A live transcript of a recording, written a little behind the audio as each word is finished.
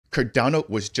Cardano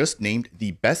was just named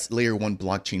the best layer 1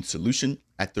 blockchain solution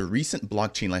at the recent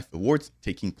Blockchain Life Awards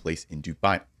taking place in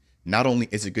Dubai. Not only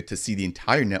is it good to see the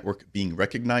entire network being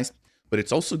recognized, but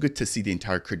it's also good to see the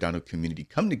entire Cardano community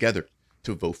come together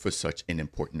to vote for such an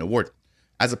important award.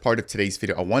 As a part of today's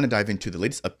video, I want to dive into the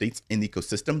latest updates in the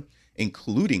ecosystem,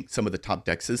 including some of the top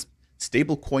dexes,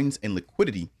 stable coins, and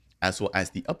liquidity, as well as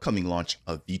the upcoming launch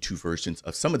of V2 versions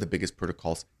of some of the biggest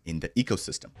protocols in the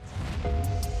ecosystem.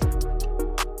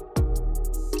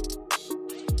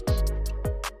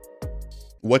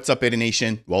 What's up, Beta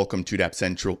Nation? Welcome to Dapp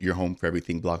Central, your home for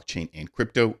everything blockchain and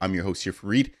crypto. I'm your host here,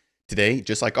 Fareed. Today,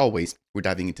 just like always, we're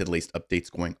diving into the latest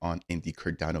updates going on in the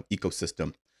Cardano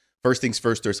ecosystem. First things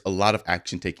first, there's a lot of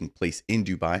action taking place in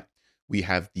Dubai. We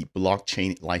have the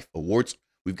Blockchain Life Awards.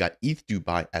 We've got ETH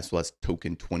Dubai as well as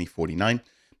Token 2049.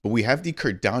 But we have the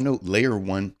Cardano Layer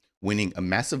 1 winning a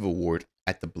massive award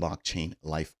at the Blockchain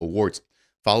Life Awards.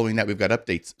 Following that, we've got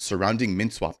updates surrounding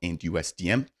Minswap and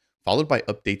USDM, followed by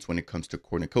updates when it comes to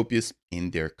Cornucopias in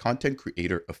their content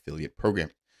creator affiliate program.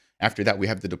 After that, we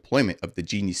have the deployment of the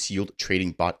Genius Yield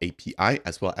Trading Bot API,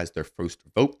 as well as their first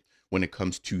vote when it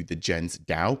comes to the Gens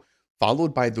DAO,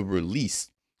 followed by the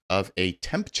release of a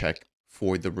temp check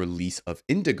for the release of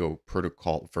Indigo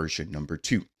protocol version number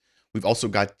 2. We've also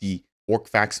got the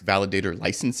Orcfax Validator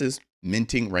licenses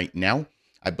minting right now.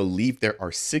 I believe there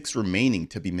are 6 remaining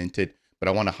to be minted, but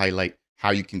I want to highlight how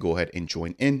you can go ahead and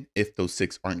join in if those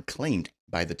 6 aren't claimed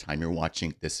by the time you're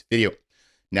watching this video.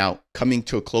 Now, coming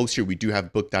to a close here, we do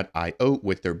have Book.io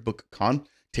with their BookCon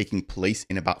taking place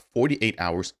in about 48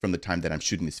 hours from the time that I'm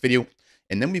shooting this video.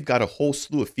 And then we've got a whole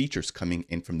slew of features coming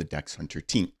in from the DexHunter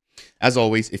team. As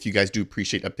always, if you guys do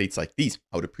appreciate updates like these,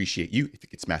 I would appreciate you if you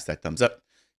could smash that thumbs up.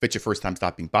 If it's your first time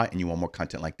stopping by and you want more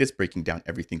content like this, breaking down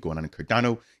everything going on in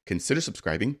Cardano, consider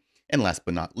subscribing. And last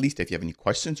but not least, if you have any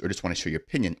questions or just want to share your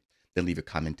opinion, then leave a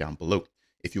comment down below.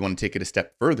 If you want to take it a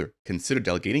step further, consider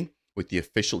delegating with the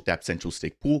official Dapp Central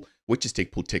stake pool, which is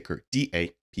stake pool ticker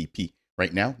DAPP.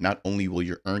 Right now, not only will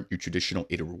you earn your traditional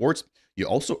ADA rewards, you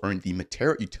also earn the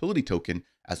Matera utility token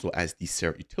as well as the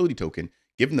Sarah utility token,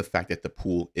 given the fact that the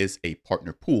pool is a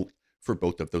partner pool for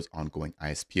both of those ongoing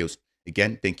ISPOs.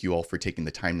 Again, thank you all for taking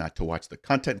the time not to watch the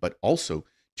content, but also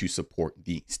to support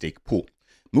the stake pool.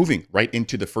 Moving right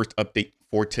into the first update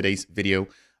for today's video,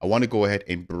 I want to go ahead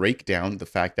and break down the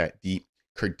fact that the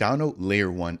Cardano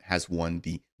Layer 1 has won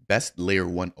the Best Layer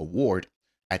 1 award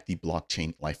at the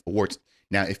Blockchain Life Awards.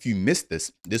 Now, if you missed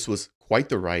this, this was quite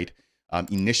the ride.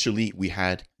 Initially, we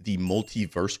had the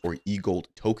Multiverse or eGold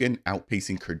token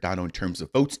outpacing Cardano in terms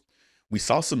of votes. We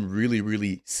saw some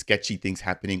really sketchy things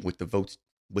happening with the votes,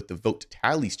 with the vote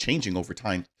tallies changing over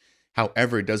time.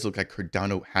 However, it does look like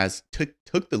Cardano has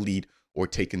took the lead or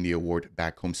taken the award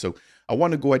back home. So I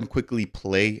want to go ahead and quickly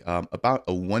play about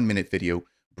a 1-minute video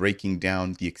breaking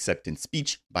down the acceptance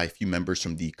speech by a few members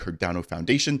from the Cardano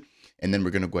Foundation. And then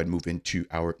we're going to go ahead and move into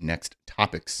our next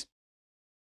topics.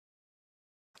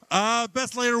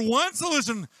 Best layer 1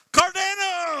 solution,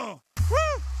 Cardano! Woo!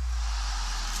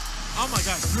 Oh my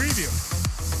gosh, 3 of you.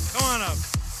 Come on up.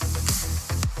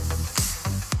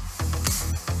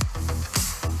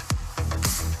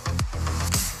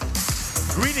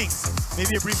 Greetings.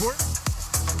 Maybe a brief word?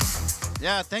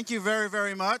 Yeah, thank you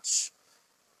very much.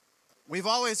 We've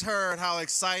always heard how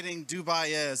exciting Dubai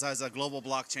is as a global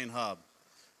blockchain hub.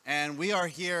 And we are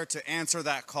here to answer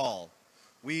that call.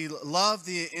 We love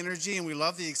the energy and we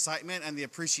love the excitement and the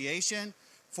appreciation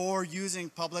for using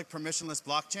public permissionless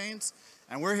blockchains.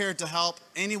 And we're here to help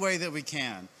any way that we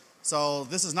can. So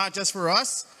this is not just for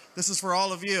us, this is for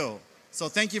all of you. So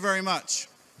thank you very much.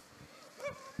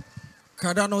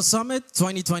 Cardano Summit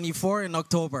 2024 in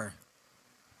October.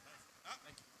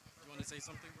 You want to say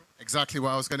something, bro? Exactly what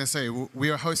I was going to say.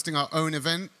 We are hosting our own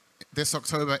event this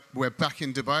October. We're back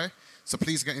in Dubai. So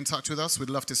please get in touch with us. We'd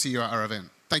love to see you at our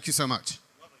event. Thank you so much.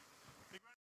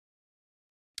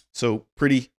 So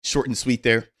pretty short and sweet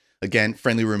there. Again,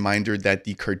 friendly reminder that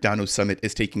the Cardano Summit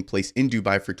is taking place in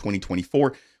Dubai for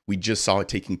 2024. We just saw it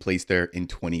taking place there in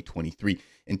 2023.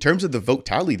 In terms of the vote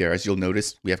tally there, as you'll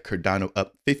notice, we have Cardano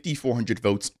up 5,400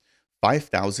 votes,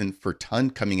 5,000 for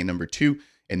ton coming in number 2,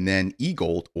 and then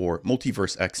eGold or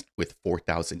Multiverse X with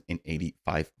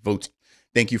 4,085 votes.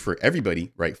 Thank you for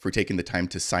everybody, right, for taking the time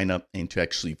to sign up and to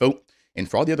actually vote. And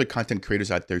for all the other content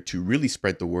creators out there to really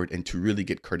spread the word and to really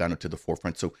get Cardano to the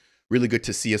forefront. So really good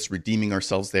to see us redeeming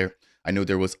ourselves there. I know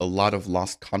there was a lot of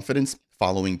lost confidence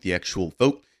following the actual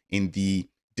vote in the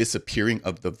disappearing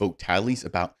of the vote tallies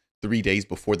about 3 days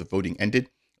before the voting ended.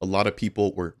 A lot of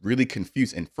people were really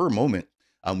confused. And for a moment,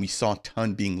 we saw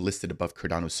Ton being listed above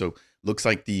Cardano. So looks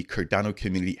like the Cardano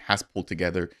community has pulled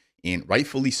together and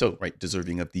rightfully so, right?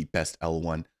 Deserving of the best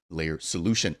L1 layer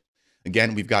solution.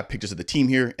 Again, we've got pictures of the team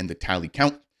here and the tally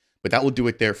count, but that will do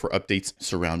it there for updates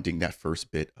surrounding that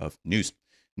first bit of news.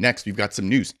 Next, we've got some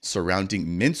news surrounding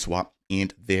Minswap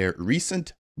and their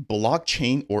recent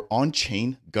blockchain or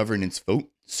on-chain governance vote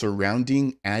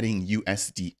surrounding adding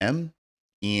USDM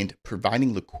and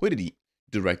providing liquidity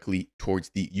directly towards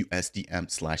the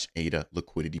USDM/ADA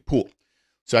liquidity pool.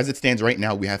 So as it stands right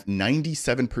now, we have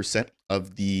 97%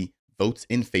 of the votes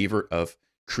in favor of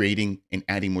creating and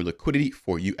adding more liquidity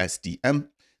for USDM.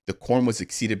 The quorum was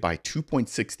exceeded by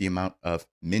 2.6 the amount of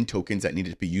min tokens that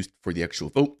needed to be used for the actual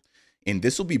vote. And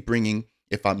this will be bringing,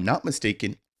 if I'm not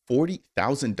mistaken,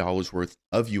 $40,000 worth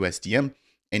of USDM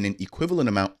and an equivalent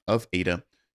amount of ADA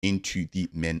into the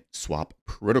Minswap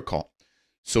protocol.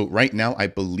 So right now, I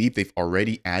believe they've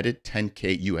already added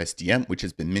 10K USDM, which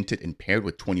has been minted and paired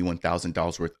with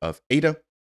 $21,000 worth of ADA.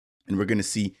 And we're going to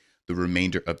see the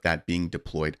remainder of that being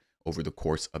deployed over the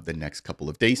course of the next couple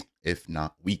of days, if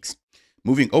not weeks.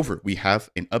 Moving over, we have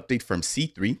an update from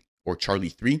C3 or Charlie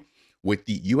 3, with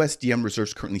the USDM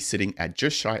reserves currently sitting at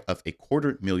just shy of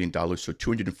 $250,000, so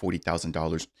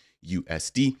 $240,000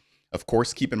 USD. Of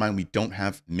course, keep in mind, we don't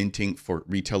have minting for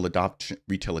retail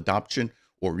adoption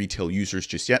or retail users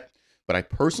just yet, but I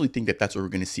personally think that that's where we're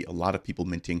going to see a lot of people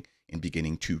minting and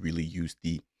beginning to really use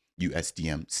the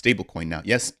USDM stablecoin. Now,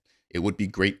 yes, it would be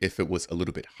great if it was a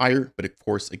little bit higher, but of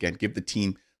course, again, give the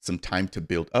team some time to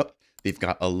build up. They've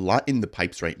got a lot in the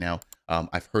pipes right now.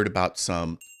 I've heard about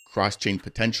some cross-chain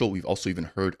potential. We've also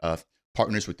even heard of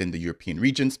partners within the European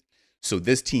regions. So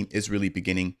this team is really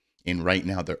beginning, and right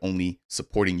now they're only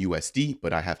supporting USD,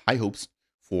 but I have high hopes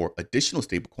for additional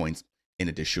stablecoins and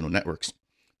additional networks.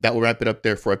 That will wrap it up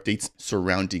there for updates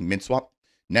surrounding Minswap.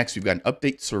 Next, we've got an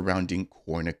update surrounding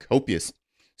Cornucopias.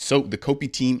 So the Copy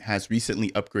team has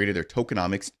recently upgraded their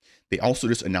tokenomics. They also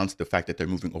just announced the fact that they're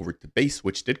moving over to Base,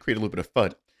 which did create a little bit of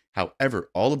FUD. However,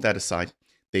 all of that aside,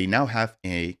 they now have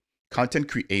a content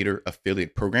creator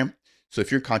affiliate program. So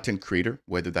if you're a content creator,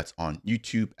 whether that's on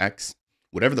YouTube, X,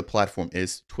 whatever the platform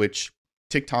is, Twitch,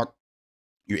 TikTok,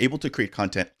 you're able to create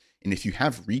content. And if you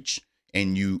have reach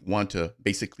and you want to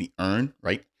basically earn,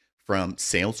 right, from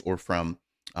sales or from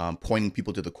pointing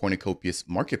people to the Cornucopias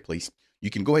marketplace, you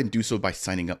can go ahead and do so by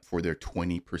signing up for their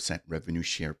 20% revenue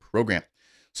share program.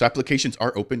 So applications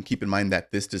are open. Keep in mind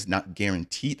that this does not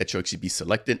guarantee that you'll actually be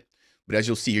selected. But as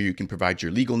you'll see here, you can provide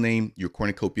your legal name, your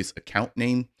Cornucopias account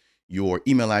name, your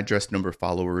email address, number of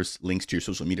followers, links to your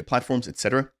social media platforms,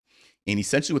 etc. And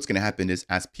essentially what's going to happen is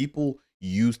as people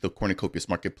use the Cornucopias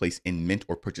marketplace and mint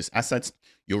or purchase assets,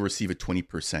 you'll receive a 20%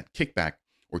 kickback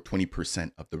or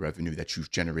 20% of the revenue that you've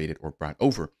generated or brought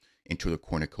over into the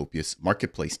Cornucopias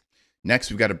marketplace. Next,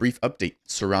 we've got a brief update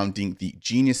surrounding the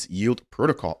Genius Yield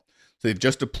protocol. So they've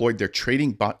just deployed their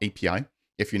trading bot API.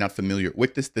 If you're not familiar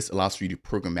with this, this allows for you to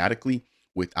programmatically,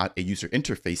 without a user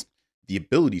interface, the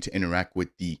ability to interact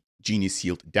with the Genius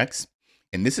Yield DEX.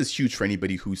 And this is huge for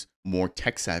anybody who's more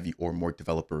tech savvy or more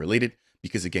developer related,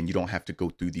 because again, you don't have to go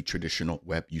through the traditional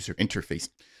web user interface.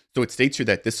 So it states here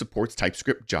that this supports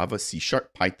TypeScript, Java, C#,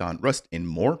 Python, Rust, and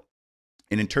more.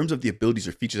 And in terms of the abilities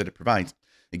or features that it provides,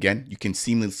 again, you can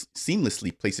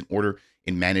seamlessly place an order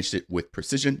and manage it with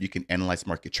precision. You can analyze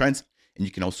market trends, and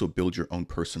you can also build your own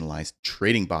personalized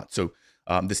trading bot. So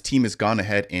this team has gone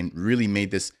ahead and really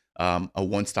made this a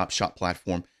one-stop shop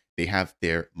platform. They have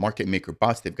their market maker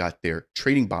bots, they've got their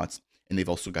trading bots, and they've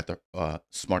also got their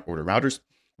smart order routers,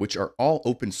 which are all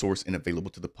open source and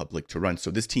available to the public to run.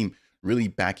 So this team really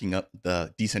backing up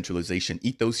the decentralization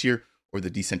ethos here, or the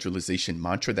decentralization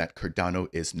mantra that Cardano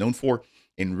is known for,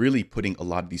 and really putting a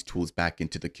lot of these tools back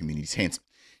into the community's hands.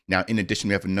 Now, in addition,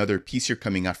 we have another piece here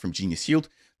coming out from Genius Yield.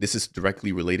 This is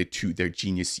directly related to their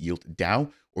Genius Yield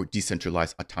DAO, or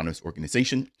Decentralized Autonomous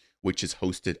Organization, which is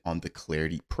hosted on the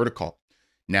Clarity protocol.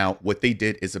 Now, what they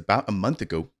did is about a month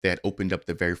ago, they had opened up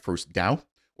the very first DAO,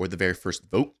 or the very first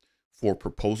vote, for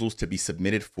proposals to be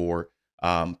submitted for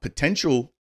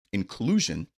potential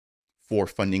inclusion for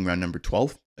funding round number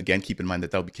 12. Again, keep in mind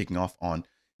that that'll be kicking off on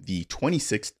the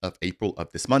 26th of April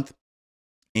of this month.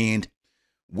 And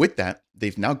with that,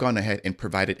 they've now gone ahead and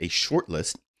provided a short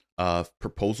list of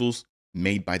proposals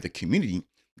made by the community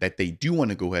that they do want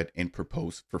to go ahead and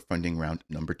propose for funding round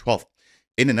number 12.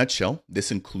 In a nutshell,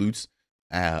 this includes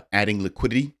adding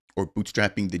liquidity or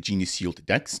bootstrapping the Genius Yield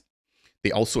DEX.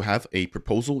 They also have a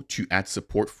proposal to add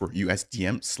support for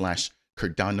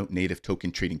USDM/Cardano native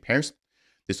token trading pairs.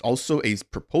 There's also a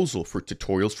proposal for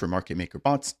tutorials for market maker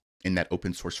bots in that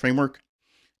open source framework,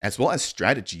 as well as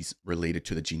strategies related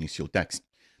to the Genius Yield DEX.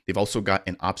 They've also got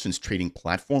an options trading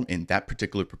platform, and that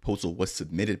particular proposal was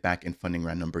submitted back in funding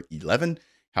round number 11,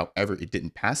 However, it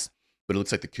didn't pass, but it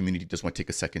looks like the community does want to take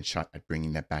a second shot at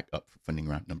bringing that back up for funding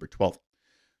round number 12.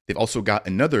 They've also got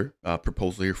another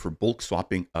proposal here for bulk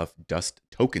swapping of dust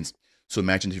tokens. So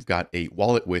imagine you've got a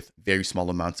wallet with very small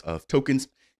amounts of tokens,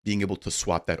 being able to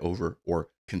swap that over or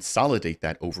consolidate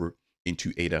that over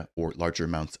into ADA or larger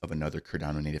amounts of another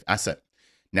Cardano native asset.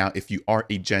 Now, if you are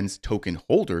a GENS token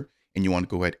holder and you want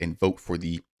to go ahead and vote for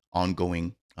the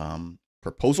ongoing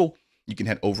proposal, you can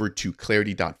head over to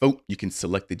clarity.vote. You can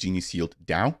select the Genius Yield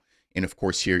DAO. And of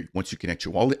course, here, once you connect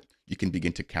your wallet, you can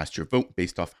begin to cast your vote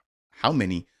based off how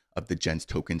many of the GENS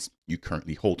tokens you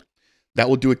currently hold. That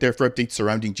will do it there for updates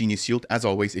surrounding Genius Yield. As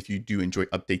always, if you do enjoy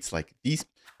updates like these,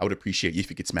 I would appreciate you if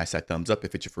you could smash that thumbs up.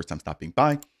 If it's your first time stopping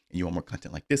by and you want more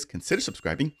content like this, consider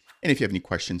subscribing. And if you have any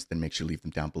questions, then make sure to leave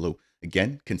them down below.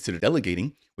 Again, consider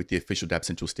delegating with the official Dapp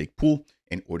Central Stake pool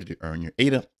in order to earn your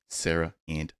ADA, Sarah,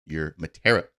 and your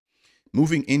Matera.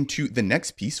 Moving into the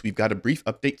next piece, we've got a brief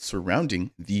update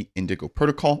surrounding the Indigo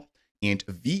protocol and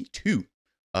V2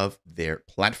 of their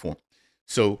platform.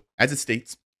 So as it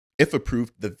states, if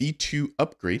approved, the V2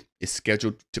 upgrade is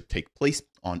scheduled to take place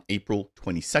on April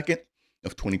 22nd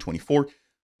of 2024.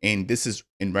 And this is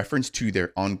in reference to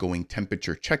their ongoing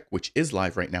temperature check, which is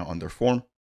live right now on their forum.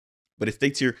 But it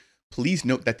states here, please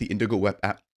note that the Indigo web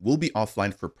app will be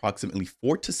offline for approximately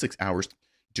 4 to 6 hours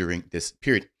during this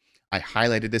period. I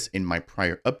highlighted this in my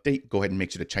prior update. Go ahead and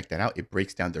make sure to check that out. It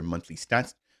breaks down their monthly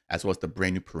stats as well as the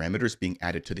brand new parameters being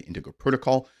added to the Indigo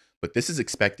protocol. But this is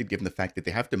expected given the fact that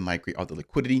they have to migrate all the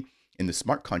liquidity in the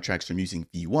smart contracts from using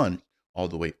V1 all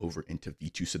the way over into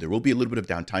V2. So there will be a little bit of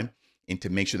downtime. And to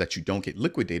make sure that you don't get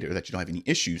liquidated or that you don't have any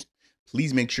issues,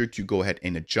 please make sure to go ahead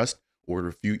and adjust or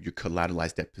review your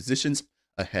collateralized debt positions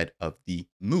ahead of the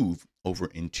move over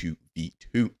into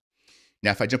V2.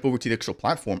 Now, if I jump over to the actual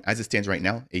platform, as it stands right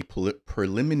now, a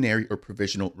preliminary or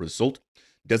provisional result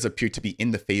does appear to be in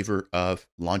the favor of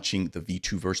launching the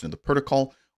V2 version of the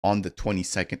protocol on the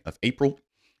 22nd of April.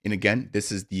 And again,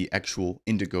 this is the actual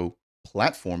Indigo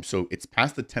platform. So it's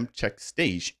past the temp check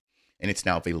stage and it's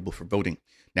now available for voting.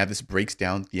 Now, this breaks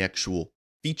down the actual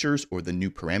features or the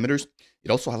new parameters. It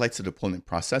also highlights the deployment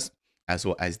process as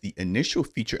well as the initial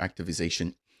feature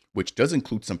activation, which does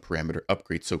include some parameter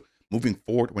upgrades. So moving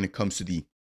forward, when it comes to the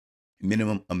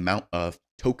minimum amount of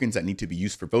tokens that need to be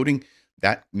used for voting,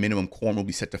 that minimum quorum will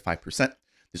be set to 5%.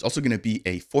 There's also going to be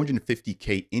a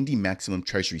 450K Indy maximum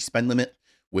treasury spend limit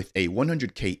with a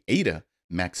 100K ADA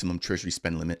maximum treasury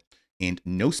spend limit and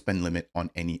no spend limit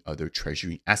on any other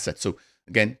treasury assets. So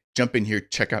again, jump in here,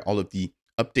 check out all of the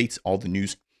updates, all the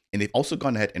news, and they've also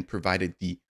gone ahead and provided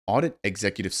the audit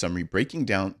executive summary breaking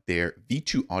down their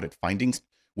V2 audit findings,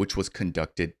 which was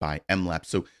conducted by MLab.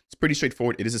 So it's pretty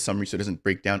straightforward. It is a summary, so it doesn't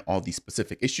break down all the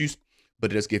specific issues,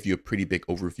 but it does give you a pretty big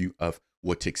overview of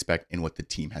what to expect and what the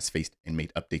team has faced and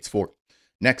made updates for.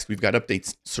 Next, we've got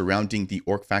updates surrounding the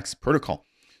Orcfax protocol.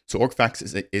 So Orcfax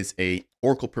is a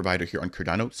Oracle provider here on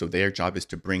Cardano. So their job is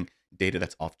to bring data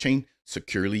that's off-chain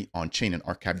securely on-chain and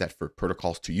archive that for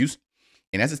protocols to use.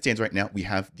 And as it stands right now, we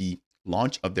have the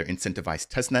launch of their incentivized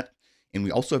testnet, and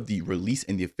we also have the release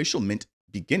and the official mint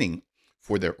beginning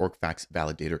for their Orcfax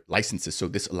Validator licenses. So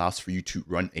this allows for you to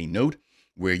run a node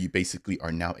where you basically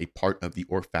are now a part of the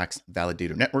Orcfax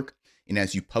Validator network. And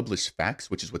as you publish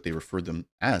facts, which is what they refer them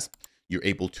as, you're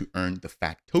able to earn the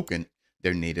fact token,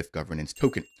 their native governance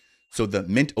token. So the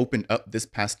mint opened up this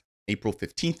past April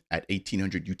 15th at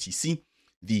 1800 UTC.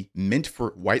 The mint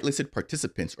for whitelisted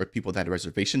participants or people that have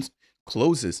reservations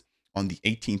closes on the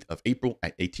 18th of April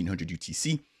at 1800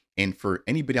 UTC. And for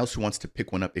anybody else who wants to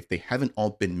pick one up, if they haven't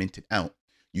all been minted out,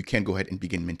 you can go ahead and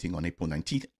begin minting on April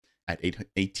 19th at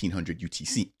 1800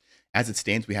 UTC. As it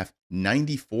stands, we have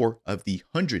 94 of the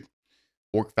 100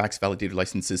 Orcfax Validator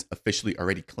licenses officially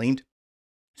already claimed.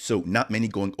 So not many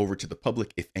going over to the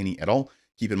public, if any at all.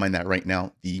 Keep in mind that right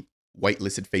now, the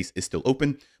whitelisted phase is still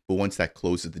open, but once that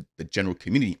closes, the general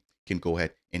community can go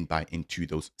ahead and buy into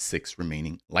those 6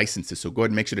 remaining licenses. So go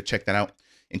ahead and make sure to check that out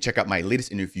and check out my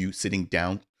latest interview sitting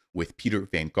down with Peter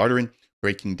Van Garderen,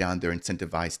 breaking down their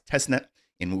incentivized testnet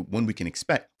and when we can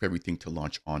expect for everything to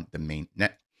launch on the main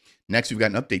net. Next, we've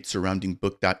got an update surrounding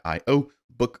Book.io.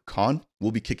 BookCon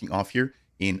will be kicking off here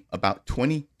in about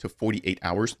 20 to 48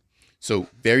 hours. So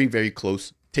very, very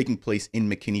close, taking place in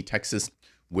McKinney, Texas,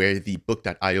 where the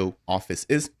Book.io office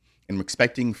is. And we're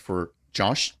expecting for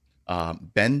Josh,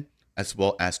 Ben, as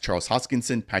well as Charles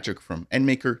Hoskinson, Patrick from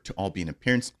Endmaker to all be in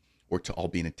appearance or to all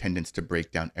be in attendance to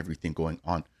break down everything going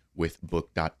on with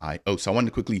Book.io. So I wanted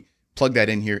to quickly plug that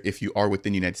in here. If you are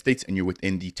within the United States and you're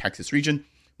within the Texas region,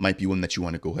 might be one that you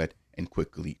want to go ahead and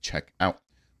quickly check out.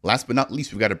 Last but not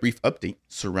least, we've got a brief update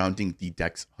surrounding the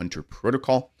DexHunter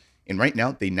protocol. And right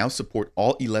now, they now support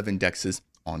all 11 dexes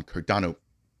on Cardano,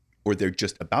 or they're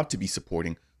just about to be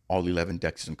supporting all 11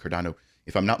 dexes on Cardano.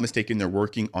 If I'm not mistaken, they're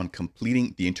working on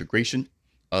completing the integration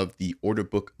of the order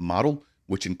book model,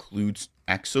 which includes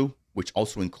AXO, which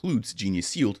also includes Genius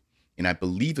Sealed, and I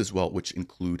believe as well, which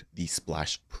include the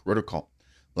Splash protocol.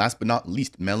 Last but not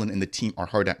least, Melon and the team are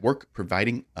hard at work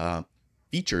providing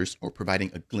features or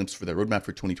providing a glimpse for the roadmap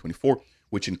for 2024,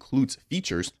 which includes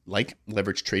features like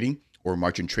leverage trading or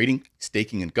margin trading,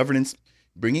 staking and governance,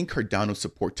 bringing Cardano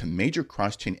support to major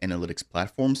cross-chain analytics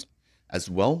platforms, as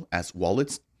well as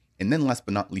wallets, and then last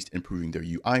but not least, improving their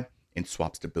UI and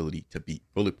swap stability to be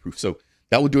bulletproof. So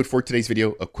that will do it for today's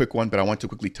video, a quick one, but I want to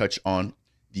quickly touch on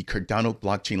the Cardano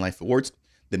Blockchain Life Awards,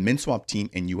 the Minswap team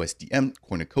and USDM,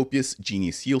 Cornucopias,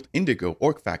 Genius Sealed, Indigo,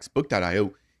 Orcfax,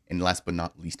 Book.io, and last but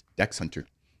not least, DexHunter.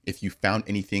 If you found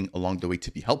anything along the way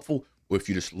to be helpful, or if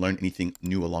you just learned anything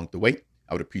new along the way,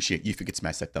 I would appreciate you if you could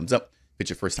smash that thumbs up. If it's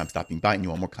your first time stopping by and you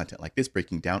want more content like this,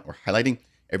 breaking down or highlighting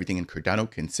everything in Cardano,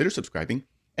 consider subscribing.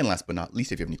 And last but not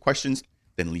least, if you have any questions,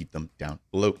 then leave them down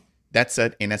below. That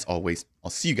said, and as always,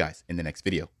 I'll see you guys in the next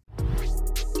video.